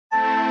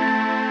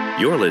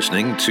You're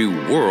listening to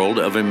World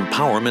of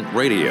Empowerment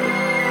Radio,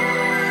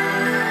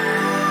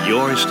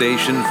 your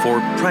station for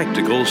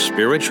practical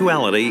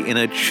spirituality in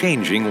a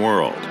changing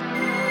world.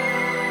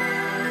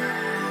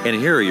 And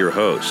here are your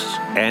hosts,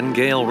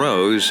 Angel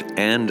Rose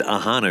and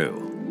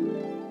Ahanu.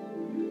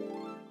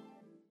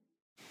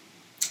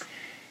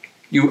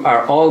 You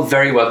are all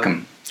very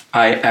welcome.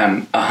 I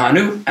am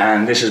Ahanu,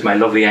 and this is my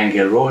lovely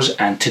Angel Rose,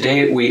 and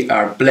today we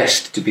are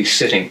blessed to be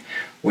sitting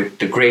with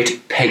the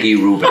great Peggy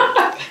Rubin.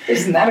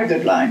 Isn't that a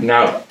good line?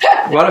 Now,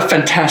 what a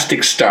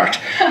fantastic start.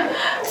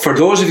 For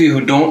those of you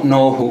who don't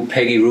know who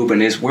Peggy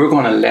Rubin is, we're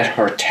going to let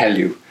her tell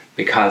you,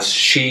 because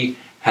she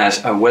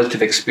has a wealth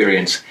of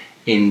experience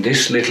in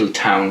this little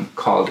town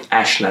called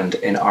Ashland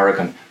in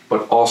Oregon,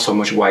 but also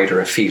much wider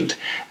afield.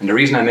 And the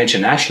reason I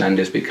mention Ashland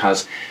is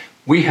because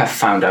we have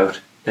found out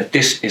that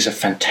this is a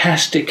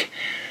fantastic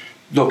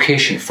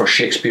location for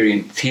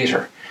Shakespearean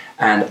theatre.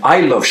 And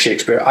I love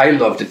Shakespeare, I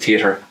love the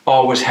theatre,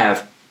 always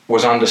have.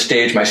 Was on the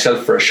stage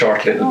myself for a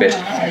short little bit.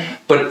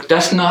 But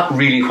that's not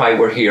really why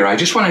we're here. I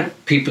just wanted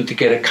people to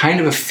get a kind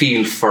of a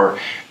feel for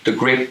the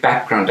great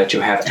background that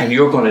you have, and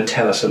you're going to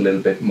tell us a little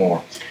bit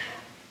more.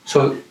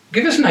 So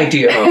give us an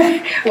idea of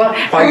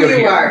why you're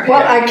here.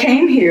 Well, I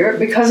came here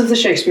because of the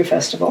Shakespeare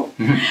Festival.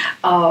 In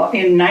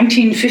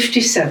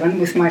 1957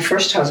 with my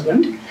first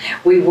husband.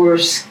 We were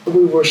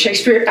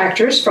Shakespeare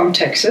actors from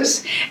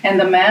Texas, and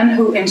the man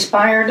who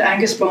inspired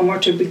Angus Bomer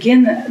to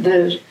begin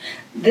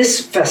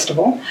this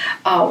festival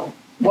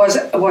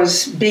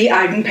was B.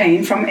 Iden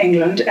Payne from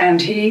England,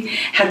 and he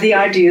had the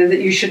idea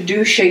that you should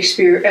do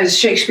Shakespeare as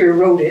Shakespeare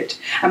wrote it.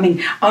 I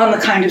mean, on the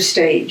kind of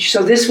stage.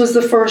 So this was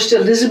the first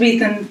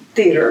Elizabethan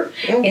theater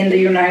in the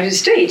United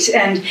States,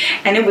 and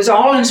it was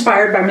all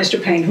inspired by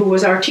Mr. Payne, who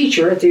was our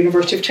teacher at the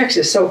University of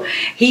Texas. So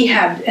he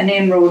had an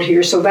inroad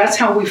here, so that's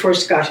how we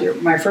first got here.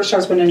 My first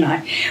husband and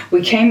I,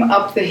 we came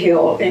up the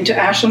hill into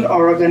Ashland,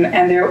 Oregon,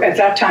 and there at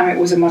that time it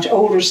was a much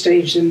older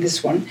stage than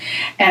this one,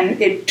 and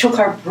it took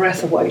our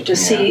breath away to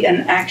see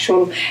an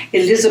actual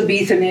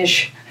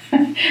Elizabethanish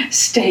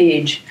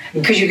stage,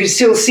 because you could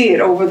still see it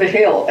over the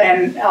hill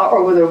and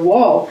over the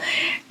wall,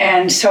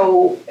 and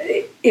so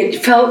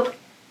it felt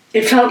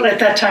at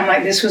that time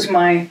like this was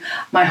my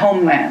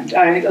homeland.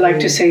 I like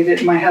to say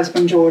that my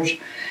husband George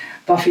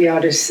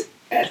Baffiadis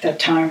at that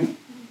time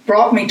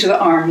brought me to the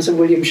arms of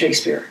William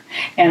Shakespeare,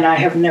 and I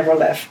have never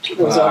left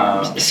those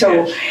arms.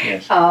 So,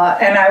 yes.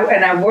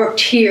 And I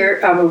worked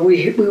here.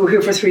 We were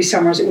here for 3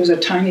 summers. It was a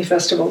tiny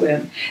festival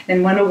then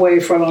went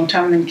away for a long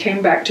time, and then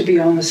came back to be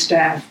on the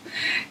staff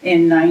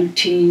in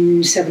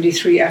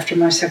 1973 after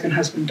my second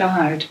husband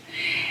died,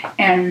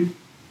 and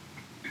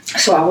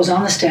so I was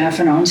on the staff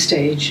and on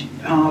stage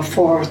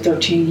for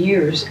 13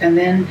 years, and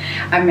then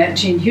I met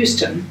Jean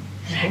Houston.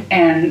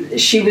 And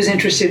she was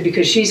interested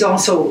because she's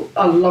also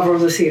a lover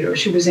of the theater.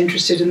 She was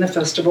interested in the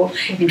festival,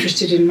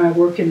 interested in my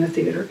work in the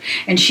theater.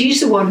 And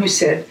she's the one who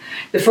said,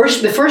 the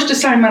first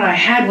assignment I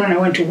had when I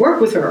went to work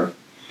with her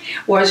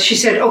was, she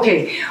said,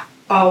 okay,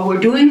 we're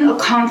doing a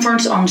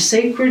conference on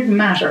sacred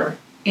matter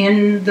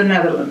in the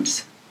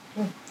Netherlands.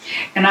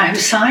 And I have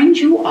signed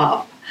you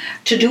up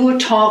to do a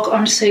talk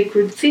on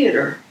sacred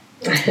theater.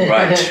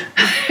 Right.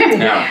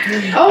 Now,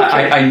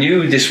 I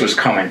knew this was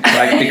coming,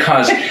 right?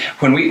 Because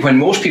when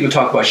most people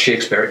talk about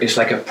Shakespeare, it's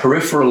like a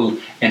peripheral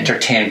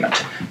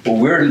entertainment. But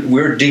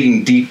we're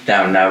digging deep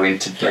down now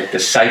into like the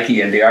psyche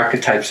and the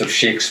archetypes of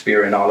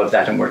Shakespeare and all of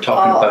that, and we're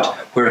talking about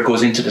where it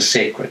goes into the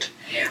sacred.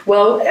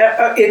 Well,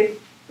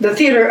 the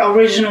theater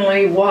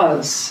originally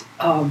was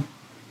an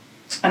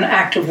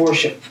act of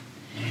worship.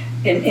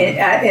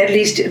 At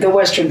least the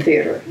Western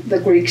theater, the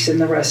Greeks and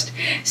the rest.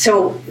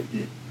 So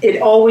it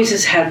always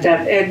has had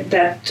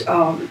that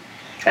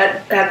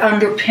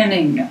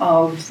underpinning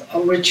of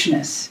a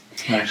richness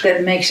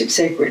that makes it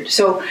sacred.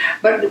 So,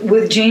 but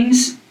with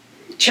Jean's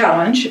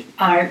challenge,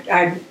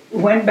 I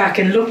went back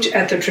and looked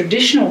at the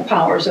traditional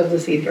powers of the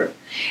theater,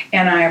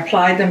 and I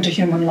applied them to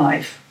human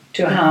life.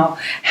 To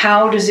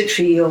how does it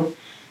feel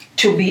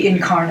to be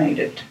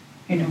incarnated?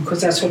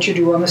 Because that's what you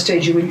do on the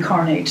stage, you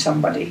incarnate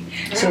somebody.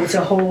 So it's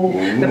the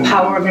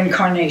power of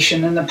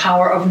incarnation and the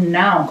power of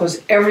now, because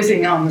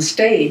everything on the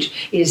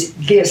stage is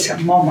this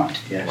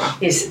moment.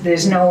 Yes.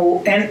 There's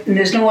no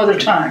other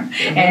time.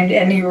 And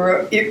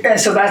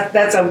so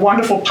that's a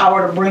wonderful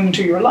power to bring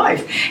to your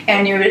life.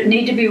 And you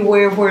need to be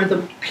aware of where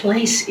the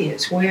place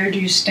is. Where do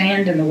you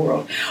stand in the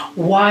world?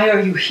 Why are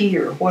you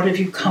here? What have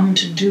you come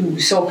to do?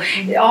 So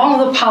all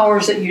of the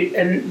powers that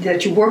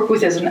you work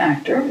with as an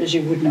actor, as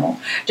you would know,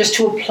 just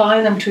to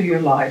apply them to your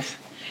life.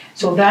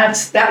 So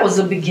that was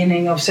the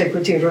beginning of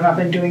Sacred Theater, and I've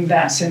been doing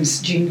that since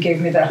Jean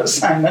gave me that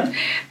assignment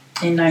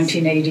in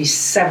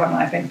 1987,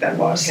 I think that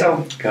was.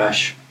 So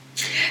gosh.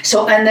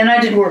 So, and then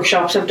I did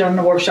workshops. I've done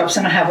the workshops,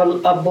 and I have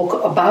a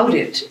book about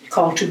it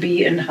called To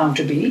Be and How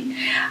to Be.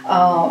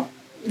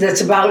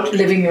 That's about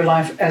living your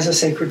life as a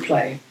sacred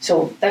play.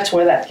 So that's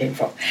where that came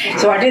from.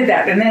 So I did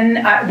that. And then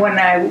when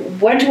I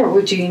went to work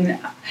with Jean,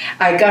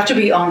 I got to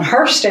be on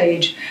her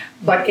stage,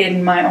 but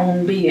in my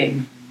own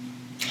being.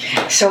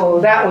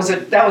 So that was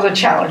a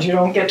challenge. You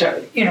don't get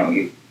to,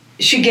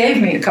 she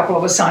gave me a couple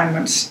of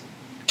assignments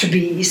to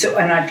be, so,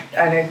 and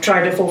I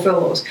tried to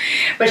fulfill those.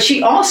 But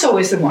she also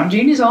is the one,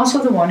 Jean is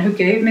also the one who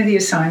gave me the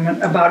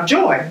assignment about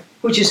joy,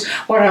 which is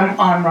what I'm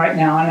on right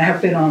now, and I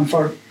have been on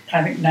for,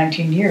 I think,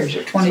 19 years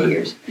or 20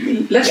 years.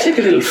 Let's take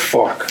a little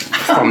fork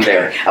from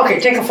there. Okay,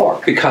 take a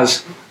fork.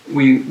 Because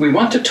we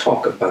want to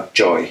talk about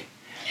joy.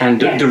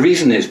 And the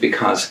reason is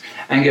because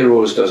Aingeal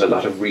Rose does a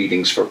lot of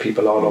readings for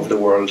people all over the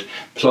world,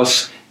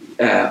 plus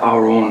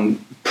our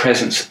own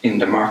presence in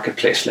the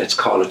marketplace, let's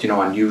call it,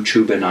 on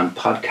YouTube and on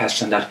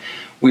podcasts and that.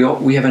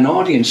 We have an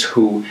audience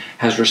who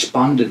has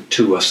responded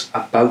to us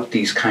about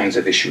these kinds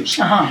of issues.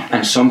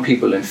 And some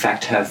people, in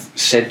fact, have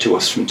said to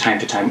us from time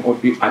to time, "Oh,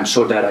 I'm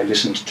so glad I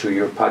listened to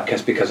your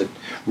podcast because it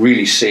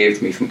really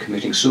saved me from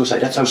committing suicide."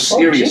 That's how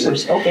serious it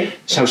is. Okay.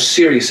 That's how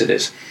serious it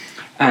is.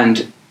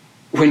 And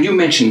when you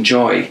mention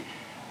joy,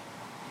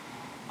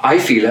 I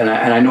feel, and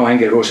I know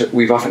Aingeal Rose,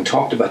 we've often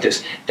talked about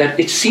this, that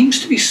it seems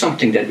to be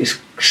something that is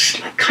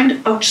kind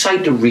of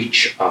outside the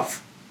reach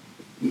of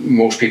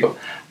most people.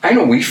 I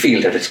know we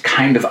feel that it's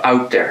kind of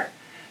out there.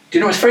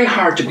 It's very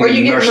hard to be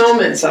immersed. Or you get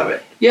moments of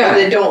it, but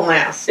they don't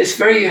last. It's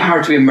very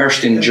hard to be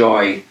immersed in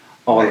joy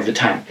all of the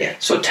time. Yeah.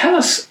 So tell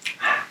us,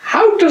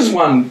 how does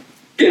one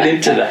get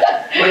into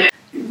that?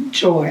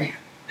 Joy.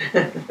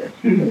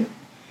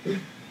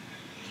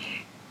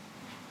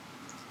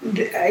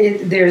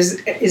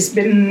 It's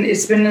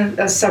been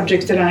a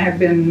subject that I have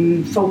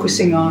been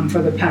focusing on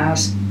for the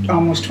past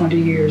almost 20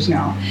 years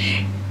now,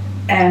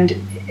 and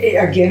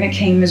again it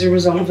came as a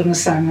result of an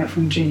assignment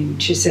from Jean.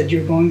 She said,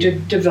 "You're going to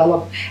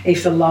develop a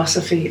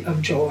philosophy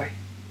of joy."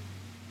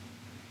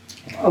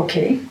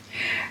 Okay,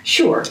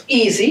 sure,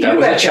 easy. That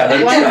was a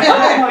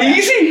challenge.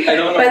 Easy. I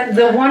don't know. But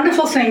the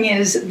wonderful thing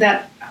is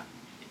that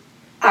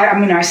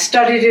I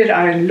studied it.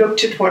 I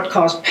looked at what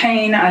caused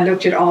pain. I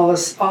looked at all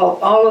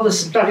of the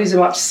studies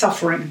about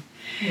suffering.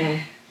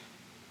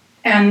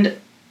 And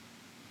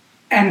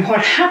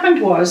what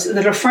happened was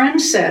that a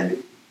friend said,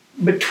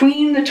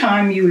 between the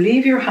time you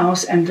leave your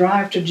house and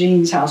drive to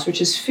Jean's house,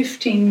 which is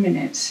 15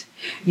 minutes,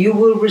 you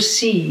will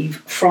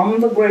receive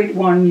from the great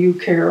one you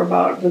care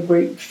about, the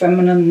great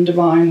feminine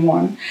divine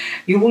one,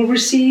 you will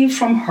receive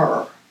from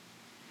her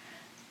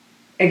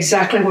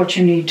exactly what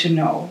you need to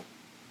know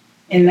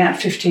in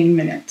that 15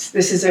 minutes.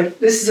 This is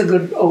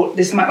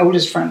my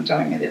oldest friend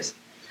telling me this.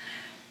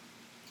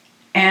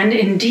 And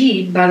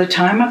indeed, by the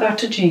time I got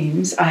to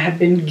Jean's, I had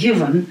been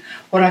given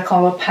what I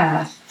call a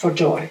path for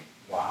joy.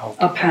 Wow.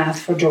 A path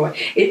for joy.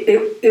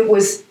 It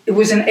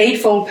was an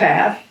eightfold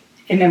path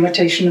in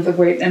imitation of the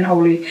great and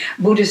holy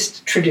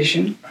Buddhist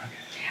tradition.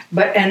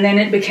 And then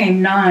it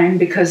became 9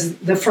 because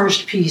the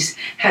first piece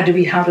had to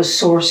be how to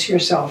source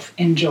yourself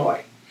in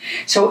joy.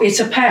 So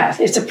it's a path,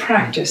 it's a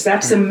practice.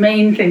 That's the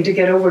main thing to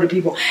get over to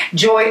people.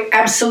 Joy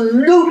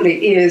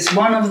absolutely is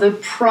one of the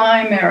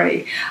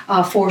primary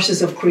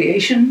forces of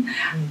creation.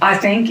 I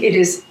think it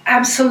is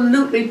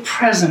absolutely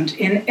present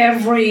in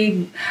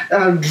every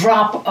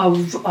drop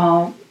of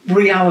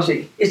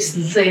reality.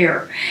 It's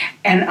there.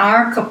 And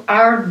our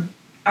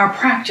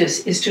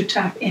practice is to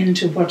tap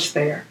into what's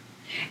there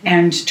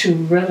and to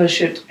relish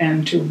it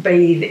and to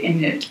bathe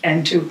in it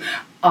and to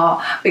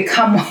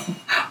become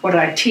what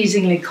I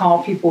teasingly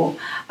call people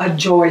a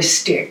joy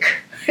stick.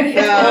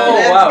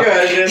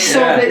 That's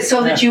good. So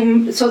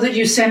that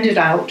you send it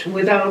out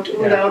without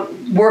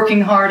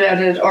working hard at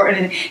it or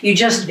anything.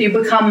 It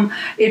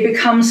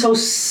becomes so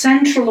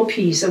central a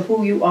piece of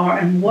who you are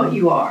and what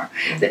you are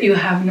that you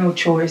have no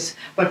choice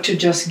but to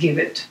just give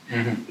it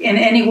in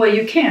any way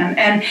you can.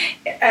 And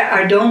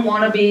I don't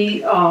want to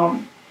be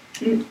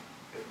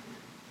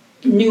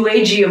new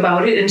agey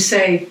about it and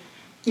say,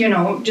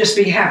 just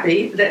be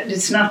happy. That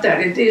it's not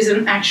that. It is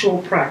an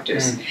actual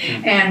practice.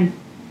 And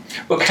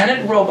well, can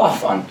it rub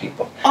off on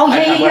people? Oh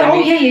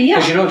yeah.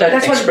 Because that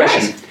That's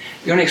expression,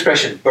 the only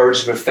expression,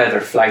 birds of a feather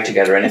fly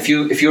together. And if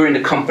you're in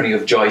the company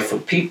of joyful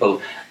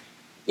people,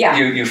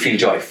 you feel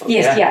joyful.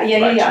 Yes, yeah.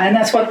 And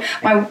that's what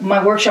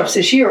my workshops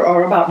this year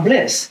are about,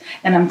 bliss.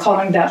 And I'm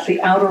calling that the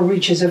outer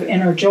reaches of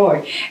inner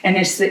joy. And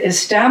it's the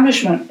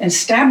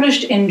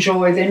established in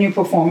joy, then you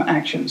perform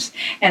actions.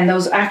 And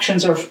those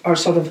actions are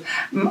sort of...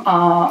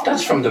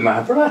 that's from the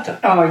Mahabharata.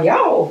 Oh,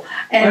 yeah.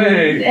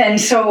 And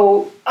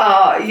so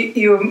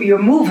you're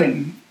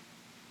moving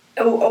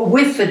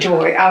with the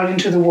joy out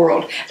into the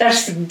world.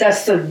 That's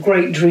the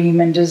great dream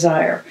and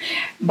desire.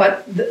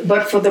 But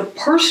for the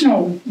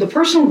personal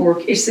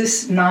work is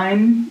this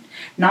nine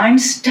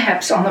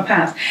steps on the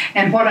path.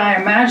 And what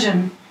I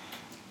imagine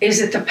is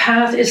that the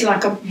path is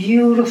like a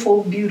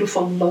beautiful,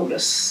 beautiful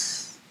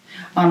lotus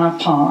on a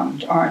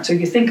pond. All right, so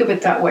you think of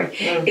it that way.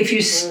 If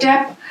you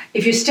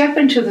step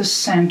into the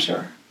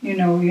center,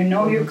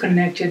 you're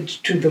connected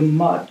to the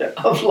mud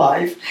of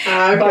life,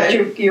 but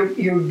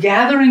you're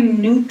gathering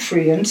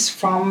nutrients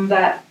from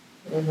that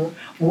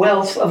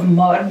wealth of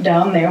mud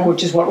down there,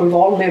 which is what we've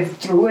all lived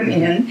through and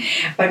in,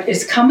 but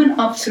it's coming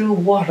up through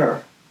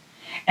water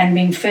and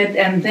being fed,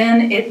 and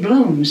then it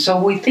blooms.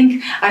 So I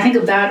think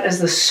of that as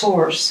the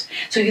source.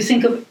 So you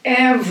think of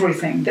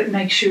everything that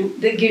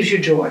gives you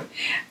joy,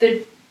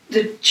 that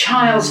the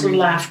child's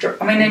laughter.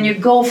 I mean, and you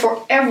go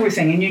for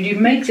everything, and you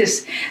make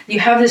this. You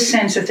have this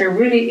sense that there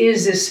really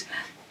is this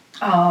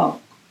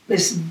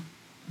this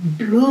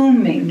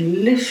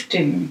blooming,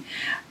 lifting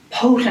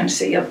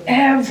potency of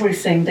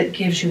everything that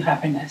gives you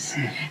happiness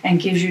and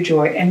gives you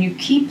joy, and you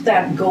keep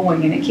that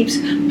going, and it keeps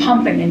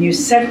pumping, and you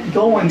set it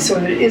going so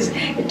that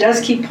it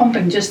does keep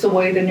pumping, just the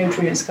way the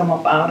nutrients come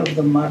up out of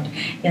the mud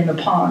in the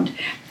pond.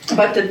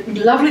 But the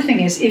lovely thing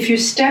is, if you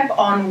step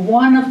on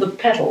one of the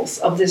petals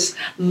of this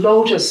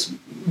lotus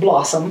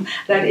blossom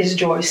that is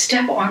joy,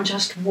 step on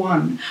just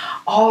one,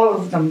 all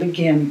of them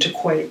begin to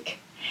quake.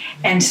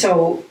 And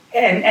so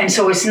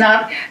it's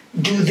not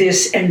do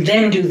this and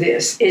then do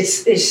this.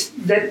 It's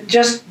that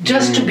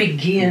just to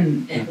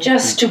begin,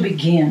 just to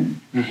begin.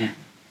 Mm-hmm.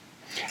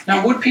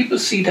 Now, would people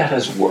see that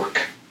as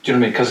work? Do you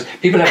know what I mean? Because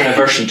people have an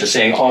aversion to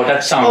saying, "Oh,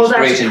 that sounds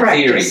great in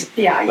practice.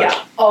 theory."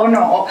 Yeah. Oh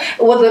no.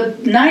 Well, the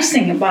nice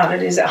thing about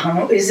it is that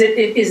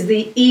it is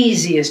the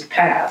easiest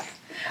path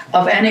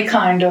of any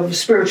kind of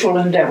spiritual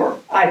endeavor.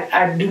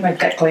 I do make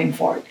that claim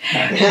for it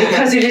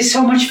because it is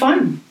so much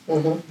fun.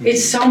 Mm-hmm.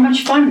 It's so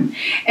much fun,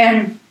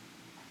 and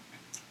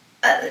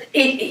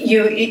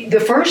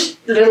the first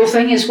little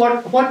thing is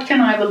what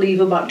can I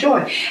believe about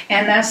joy,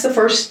 and that's the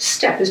first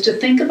step, is to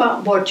think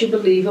about what you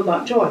believe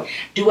about joy.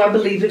 Do I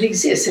believe it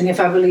exists? And if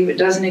I believe it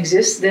doesn't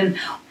exist, then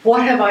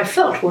what have I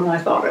felt when I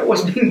thought it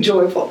was being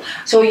joyful?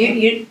 So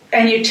you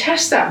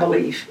test that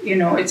belief.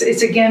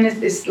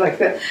 It's like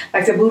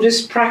the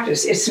Buddhist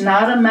practice. It's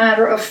not a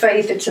matter of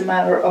faith; it's a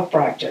matter of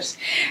practice.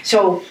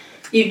 So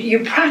you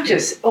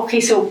practice.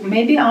 Okay, so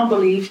maybe I'll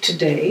believe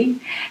today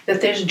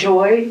that there's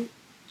joy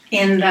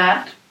in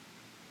that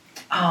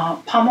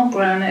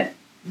pomegranate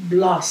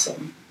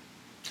blossom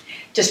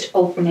just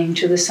opening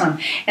to the sun.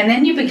 And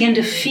then you begin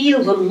to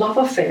feel the love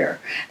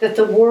affair that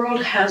the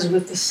world has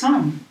with the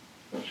sun.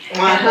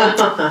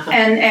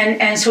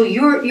 And so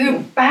you're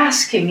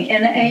basking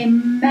in a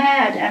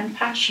mad and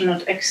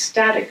passionate,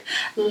 ecstatic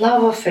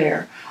love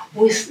affair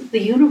with the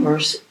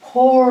universe,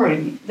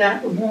 pouring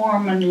that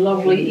warm and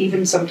lovely,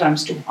 even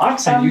sometimes too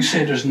hot sun. And you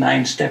say there's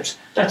 9 steps.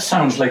 That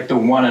sounds like the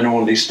one and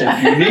only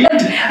step you need.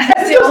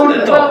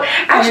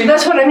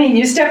 That's what I mean.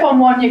 You step on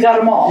one, you got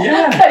them all.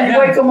 You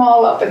wake them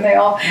all up, and they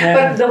all. Yeah.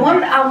 But the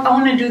one I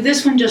want to do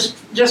this one just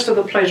for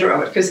the pleasure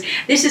of it, because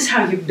this is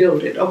how you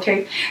build it.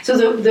 Okay. So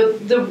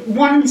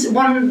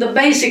the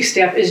basic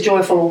step is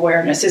joyful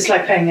awareness. It's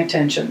like paying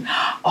attention.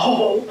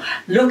 Oh,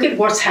 look at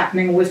what's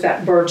happening with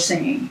that bird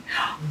singing.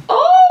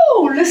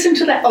 Oh, listen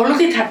to that. Or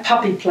look at that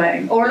puppy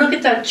playing. Or look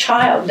at that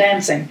child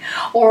dancing.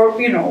 Or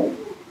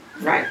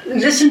right.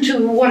 Listen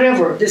to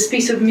whatever, this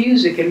piece of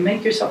music, and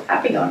make yourself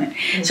happy on it.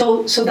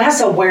 Mm-hmm. So that's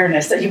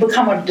awareness, that you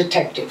become a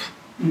detective.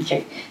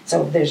 Okay,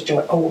 so there's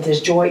joy. Oh, there's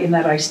joy in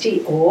that iced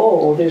tea.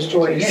 Oh, there's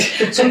joy in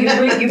it. So you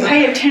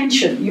pay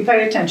attention. You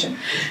pay attention.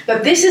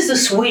 But this is the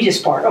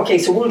sweetest part. Okay,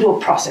 so we'll do a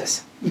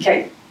process.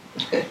 Okay,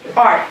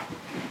 all right.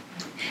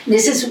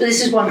 This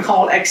is one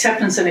called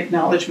acceptance and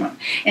acknowledgement.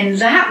 And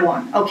that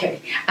one,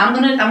 okay, I'm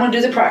gonna do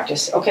the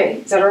practice. Okay,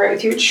 is that all right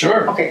with you?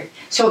 Sure. Okay,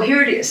 so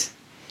here it is.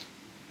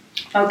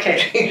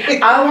 Okay,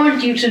 I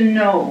want you to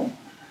know,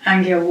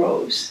 Angel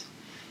Rose,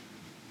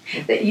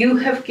 that you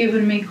have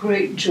given me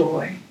great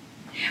joy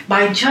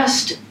by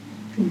just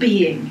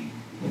being,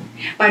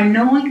 by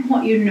knowing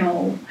what you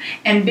know,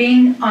 and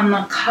being on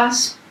the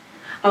cusp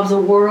of the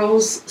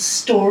world's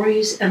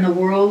stories and the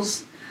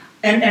world's,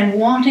 and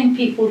wanting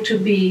people to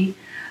be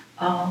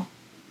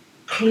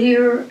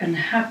clear and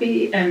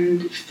happy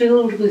and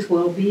filled with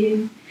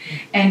well-being,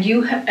 and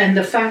and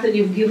the fact that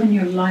you've given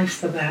your life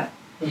for that.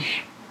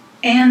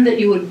 And that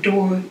you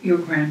adore your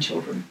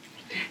grandchildren.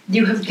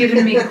 You have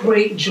given me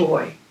great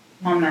joy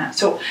on that.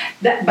 So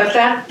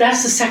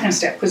that's the second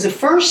step, because the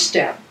first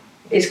step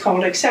is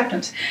called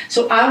acceptance.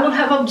 So I will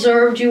have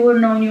observed you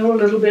and known you a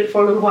little bit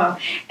for a little while,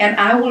 and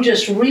I will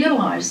just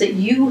realize that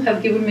you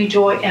have given me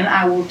joy, and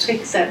I will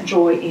take that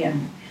joy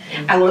in.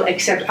 I will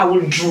accept, I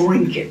will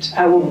drink it,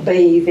 I will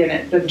bathe in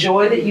it. The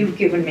joy that you've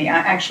given me, I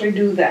actually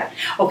do that.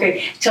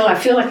 Okay, till I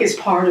feel like it's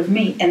part of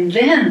me. And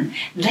then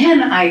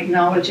I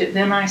acknowledge it,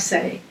 then I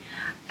say,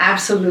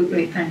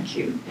 absolutely, thank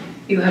you.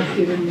 You have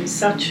given me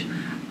such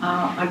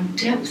a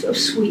depth of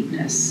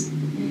sweetness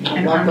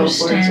and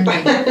understanding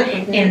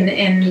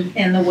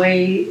in the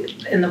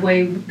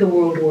way the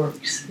world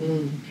works.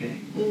 Okay.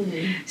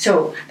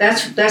 So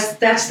that's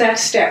that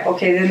step.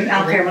 Okay, then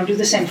I'm gonna do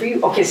the same for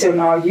you. Okay, so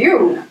now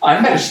you.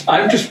 I'm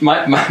just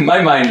my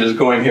mind is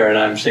going here, and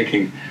I'm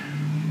thinking,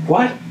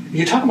 what?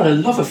 You're talking about a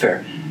love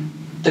affair.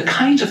 The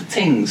kinds of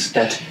things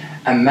that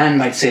a man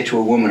might say to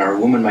a woman, or a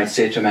woman might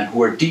say to a man,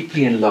 who are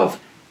deeply in love,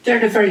 they're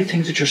the very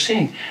things that you're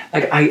saying.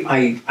 Like,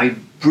 I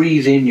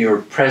breathe in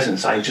your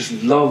presence. I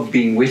just love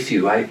being with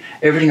you.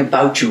 Everything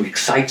about you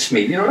excites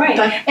me. Right.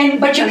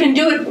 But you can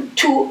do it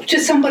to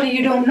somebody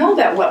you don't know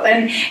that well.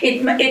 And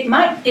it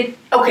might.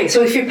 Okay,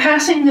 so if you're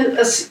passing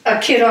a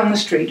kid on the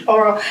street,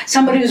 or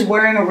somebody who's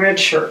wearing a red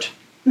shirt,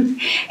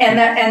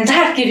 And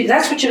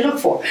that's what you look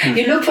for.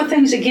 You look for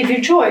things that give you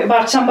joy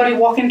about somebody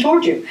walking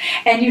toward you,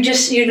 and you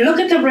look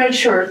at the red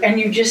shirt and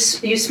you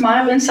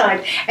smile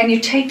inside, and you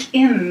take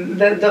in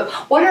the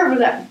whatever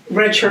that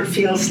red shirt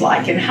feels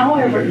like and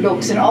however it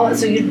looks and all that.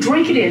 So you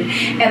drink it in,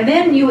 and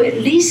then you at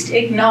least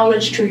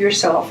acknowledge to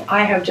yourself,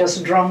 I have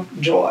just drunk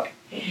joy.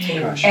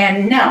 Gosh.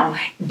 And now,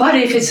 but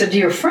if it's a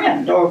dear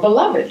friend or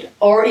beloved,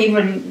 or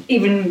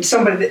even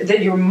somebody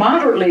that you're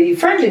moderately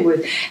friendly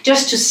with,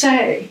 just to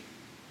say,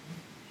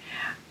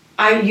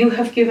 you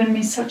have given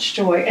me such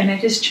joy, and it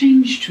has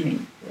changed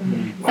me.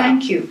 Wow.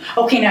 Thank you.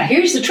 Okay, now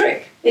here's the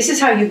trick. This is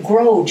how you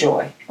grow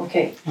joy.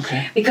 Okay.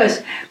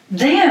 Because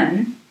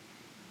then,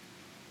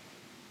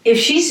 if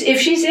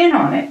she's in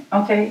on it,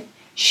 okay,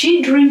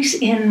 she drinks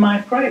in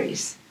my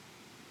praise.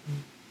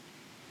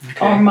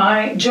 Or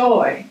my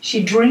joy.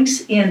 She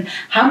drinks in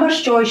how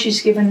much joy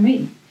she's given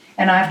me.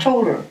 And I've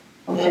told her.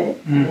 Okay.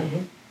 Mm-hmm.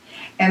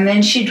 And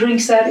then she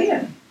drinks that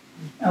in.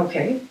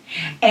 Okay.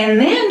 And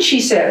then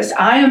she says,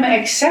 I am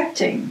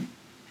accepting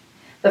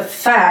the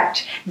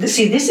fact that,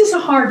 see, this is a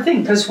hard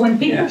thing, because when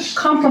people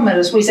compliment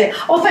us, we say,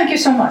 oh, thank you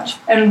so much,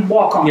 and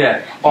walk on.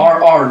 Yeah.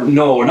 Or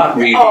no, not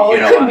really. Oh,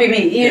 it couldn't be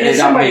me.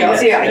 Somebody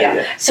else.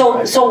 Yeah.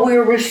 So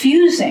we're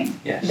refusing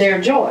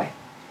their joy.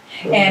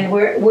 And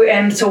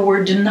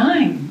we're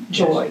denying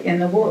joy in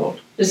the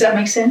world. Does that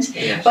make sense?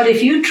 Yes. But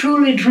if you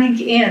truly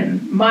drink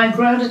in my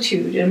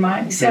gratitude and my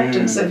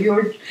acceptance of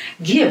your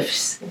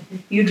gifts,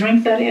 you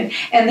drink that in,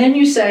 and then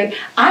you say,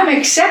 "I'm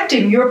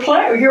accepting your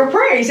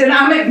praise, and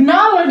I'm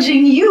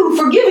acknowledging you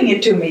for giving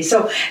it to me."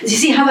 So you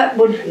see how that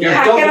would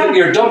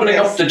you're doubling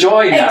up the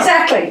joy now.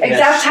 Exactly. Yes.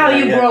 That's how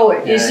you grow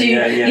it.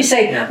 You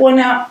say, "Well,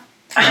 now,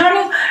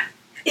 honey."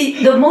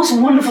 The most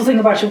wonderful thing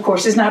about you, of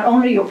course, is not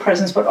only your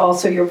presence, but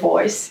also your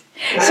voice.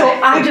 So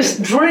I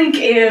just drink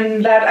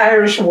in that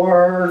Irish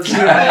word.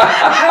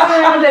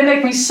 They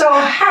make me so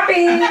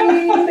happy.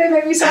 They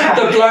make me so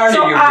happy. The blarney.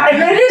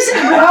 It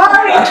isn't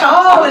blarney at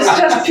all. It's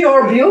just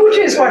pure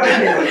beauty is what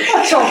it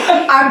is. So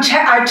I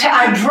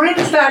drink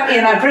that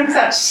in. I drink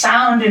that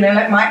sound in and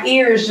let my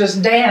ears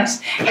just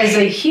dance as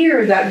they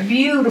hear that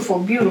beautiful,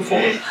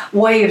 beautiful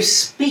way of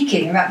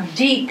speaking, that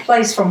deep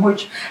place from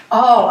which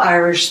all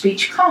Irish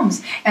speech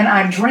comes. And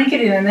I drink it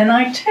in, and then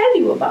I tell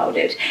you about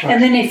it. Right.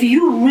 And then if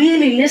you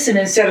really listen,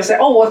 instead of saying,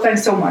 oh, well,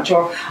 thanks so much,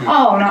 or,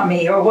 oh, not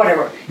me, or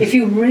whatever. If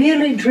you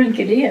really drink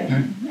it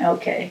in,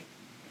 okay.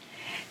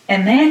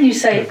 And then you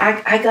say,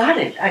 I got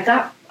it. I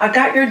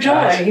got your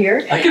joy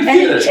here. I can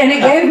feel it. And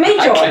it gave me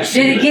joy.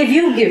 Did it give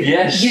you?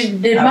 Yes.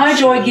 Did my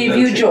joy give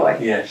you joy?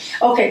 Yes.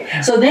 Okay.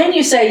 So then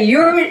you say,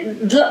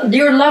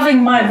 your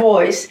loving my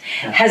voice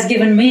has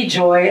given me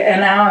joy,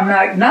 and now I'm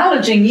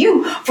acknowledging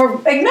you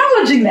for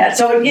acknowledging that.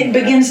 So it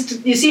begins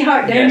to, you see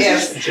how it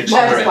dances?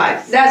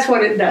 Yes. That's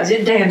what it does.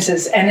 It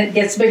dances, and it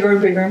gets bigger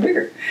and bigger and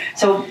bigger.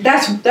 So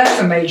that's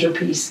a major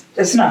piece.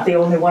 It's not the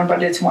only one,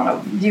 but it's one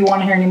of them. Do you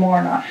want to hear any more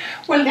or not?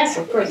 Well, yes,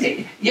 of course.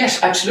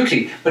 Yes,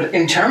 absolutely. But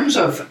in terms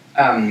of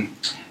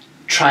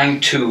trying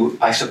to,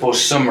 I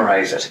suppose,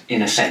 summarize it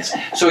in a sense.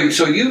 So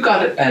you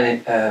got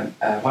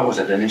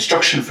an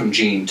instruction from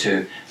Jean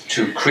to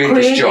create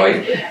this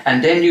joy,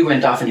 and then you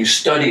went off and you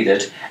studied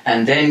it,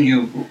 and then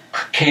you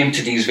came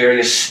to these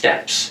various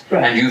steps,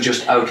 and you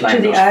just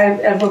outlined those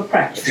a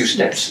practice. Few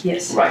steps.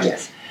 Yes. Right.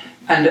 Yes.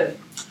 And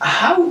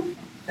how?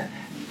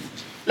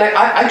 Like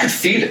I could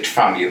feel it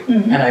from you,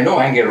 and I know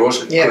Aingeal Rose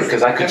could,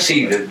 because I could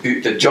see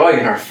the joy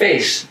in her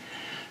face.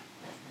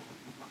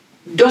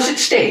 Does it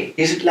stay?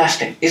 Is it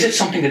lasting? Is it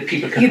something that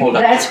people can hold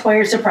up to? That's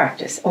where it's a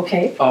practice.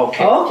 Okay.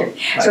 Okay. Right.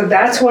 So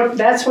that's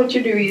what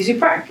you do. Is you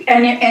practice,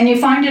 and you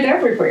find it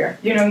everywhere.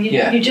 You know,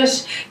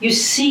 you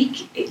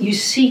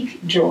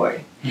seek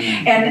joy.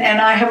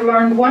 And I have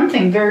learned one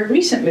thing very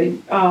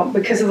recently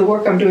because of the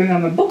work I'm doing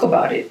on the book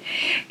about it,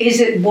 is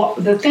that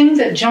the thing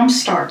that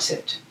jumpstarts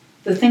it,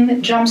 the thing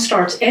that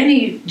jumpstarts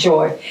any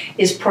joy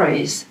is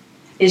praise.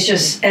 It's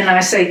just, and I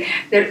say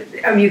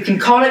that you can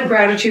call it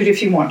gratitude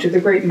if you want to. The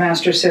great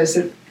master says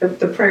that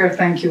the prayer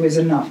thank you is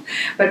enough.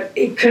 But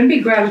it can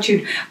be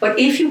gratitude. But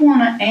if you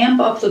want to amp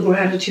up the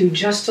gratitude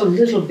just a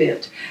little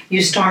bit,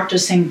 you start to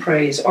sing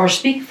praise or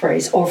speak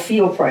praise or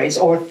feel praise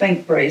or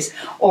think praise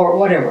or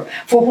whatever.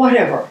 For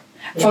whatever.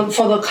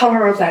 For the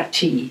color of that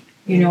tea.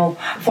 You know,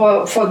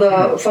 for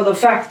the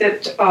fact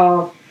that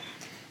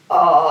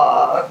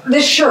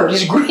this shirt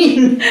is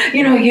green.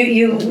 You know,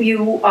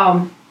 you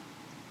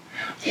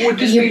would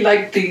this be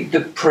like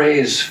the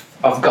praise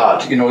of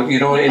God? You know,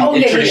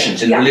 in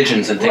traditions, in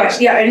religions and things.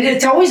 Right. Yeah, and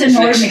it's always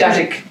annoyed me.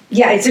 Ecstatic.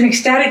 Yeah, it's an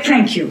ecstatic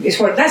thank you.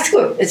 That's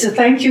good. It's a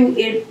thank you.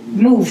 It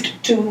moved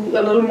to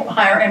a little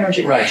higher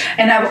energy. Right.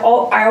 And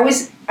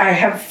I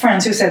have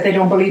friends who said they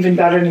don't believe in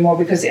God anymore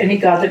because any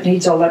God that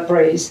needs all that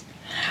praise.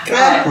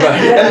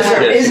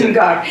 Isn't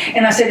God.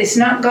 And I said, it's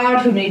not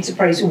God who needs the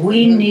praise.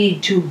 We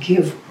need to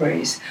give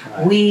praise.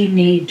 Right. We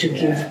need to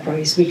give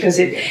praise because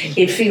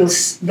it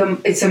feels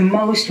it's the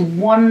most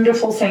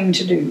wonderful thing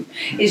to do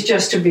is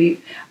just to be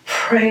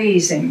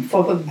praising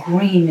for the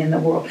green in the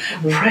world,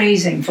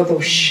 praising for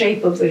the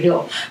shape of the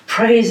hill,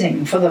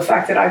 praising for the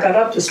fact that I got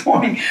up this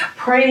morning,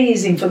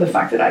 praising for the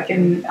fact that I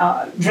can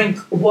drink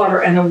water,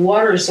 and the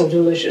water is so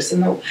delicious,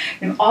 and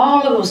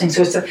all of those things.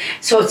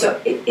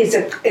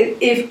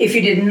 If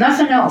you did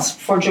nothing else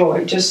for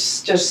joy,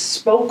 just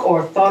spoke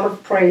or thought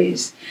of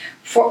praise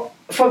for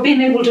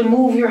being able to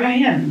move your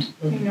hand,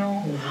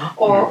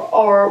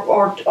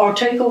 or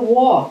take a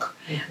walk,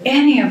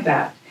 any of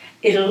that.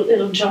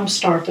 It'll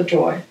jumpstart the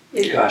joy.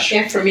 Gosh.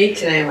 Yeah, for me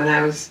today, when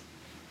I was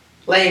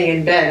laying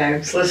in bed, I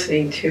was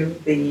listening to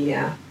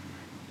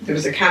there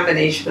was a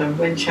combination of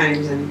wind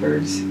chimes and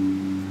birds.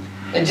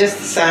 And just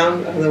the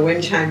sound of the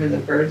wind chime and the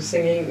birds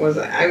singing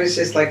I was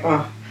just like,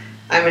 oh,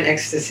 I'm in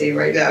ecstasy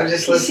right now,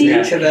 just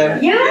listening to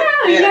them. Yeah.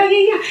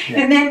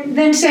 And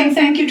then saying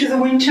thank you to the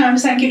wind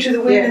chimes, thank you to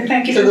the wind, and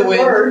thank you to the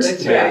birds.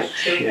 That's right.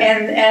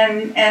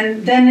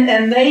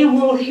 And they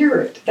will hear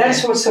it.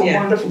 That's what's so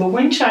wonderful. The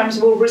wind chimes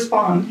will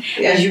respond,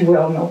 as you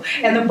well know,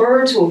 and the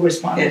birds will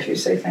respond if you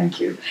say thank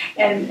you.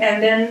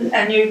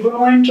 And you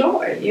grow in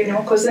joy,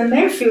 because then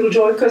they feel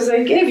joy because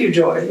they gave you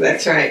joy.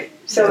 That's right.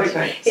 So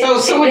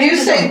would you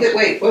say that?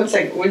 Wait 1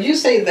 second. Would you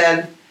say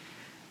then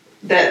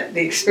that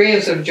the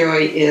experience of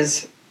joy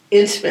is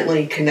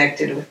intimately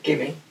connected with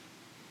giving?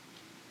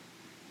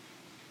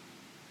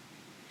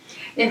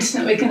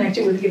 Instantly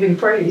connected with giving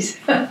praise,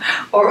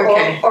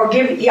 or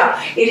giving. Yeah,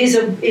 it's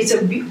a.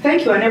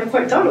 Thank you. I never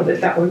quite thought of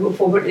it that way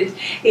before, but it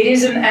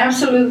is an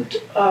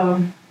absolute.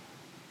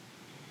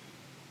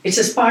 It's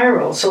a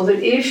spiral, so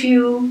that if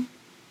you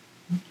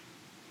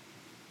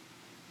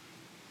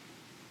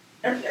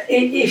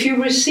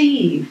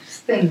receive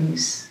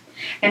things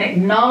and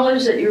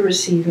acknowledge that you're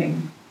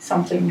receiving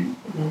something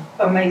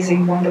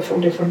amazing, wonderful,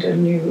 different,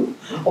 and new,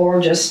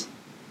 or just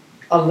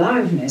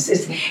aliveness.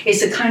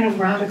 It's a kind of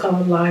radical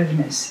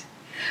aliveness.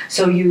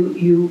 So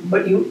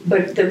but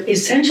the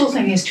essential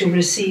thing is to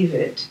receive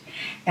it,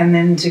 and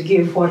then to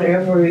give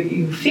whatever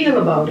you feel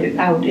about it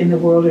out in the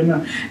world in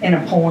a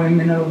poem,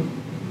 in a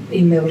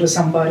email to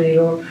somebody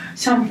or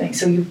something.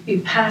 So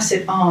you pass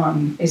it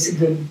on. That's a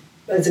good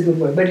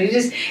way. But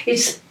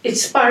it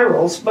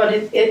spirals.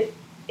 But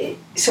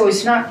so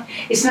it's not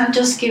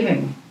just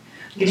giving.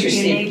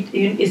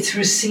 It's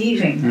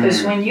receiving,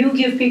 because when you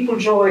give people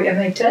joy and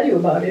they tell you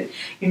about it,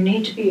 you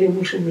need to be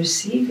able to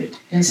receive it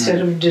instead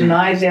of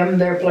deny them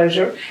their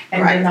pleasure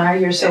and deny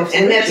yourself.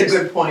 And that's a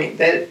good point.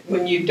 That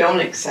when you don't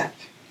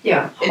accept,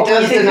 it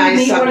does deny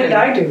something. What did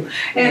I do?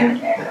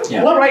 And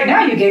well, right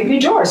now you gave me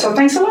joy, so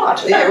thanks a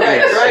lot. Yeah,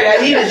 right. I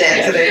needed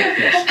that today.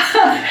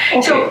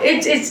 Okay. So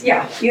it's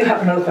you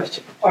have another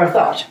question or a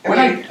thought? Well,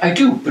 I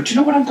do, but you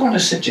know what I'm going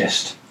to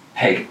suggest,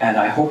 Peg, and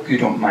I hope you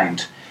don't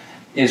mind,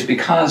 is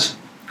because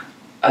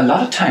a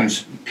lot of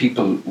times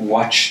people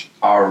watch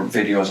our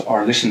videos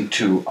or listen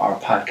to our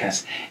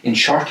podcasts in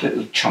short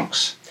little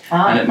chunks.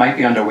 And it might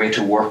be on their way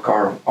to work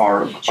or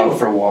out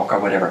for a walk or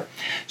whatever.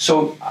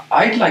 So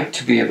I'd like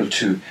to be able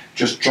to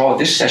just draw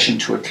this session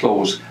to a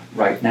close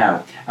right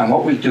now. And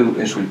what we'll do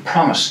is we'll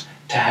promise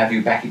to have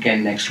you back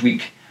again next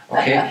week.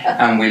 Okay?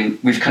 And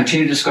we'll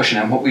continue discussion.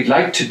 And what we'd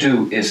like to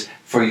do is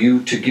for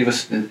you to give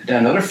us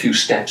another few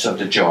steps of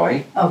the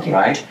joy. Okay.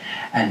 Right?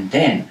 And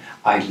then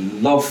I'd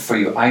love for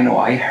you, I know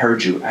I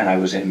heard you and I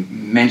was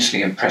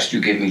immensely impressed.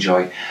 You gave me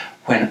joy.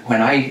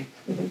 When I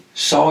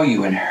saw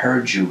you and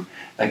heard you,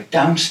 like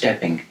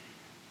downstepping,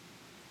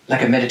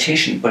 like a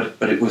meditation, but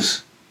it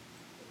was,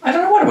 I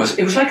don't know what it was.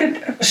 It was like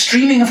a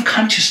streaming of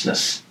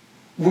consciousness.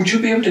 Would you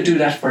be able to do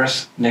that for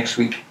us next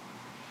week?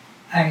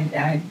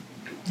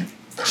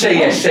 Say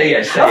yes.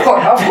 Of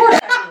course.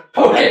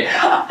 Okay,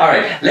 all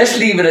right. Let's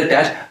leave it at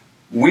that.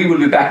 We will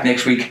be back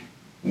next week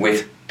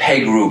with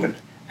Peg Rubin.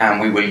 And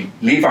we will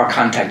leave our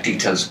contact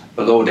details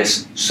below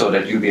this so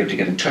that you'll be able to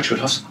get in touch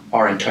with us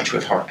or in touch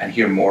with her and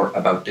hear more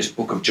about this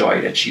book of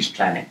joy that she's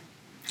planning.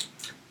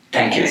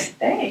 Thank you.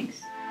 Thanks.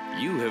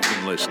 You have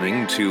been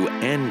listening to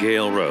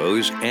Angel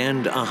Rose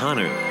and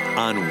Ahanu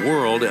on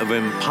World of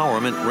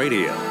Empowerment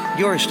Radio,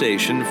 your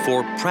station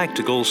for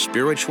practical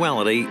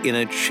spirituality in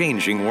a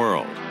changing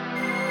world.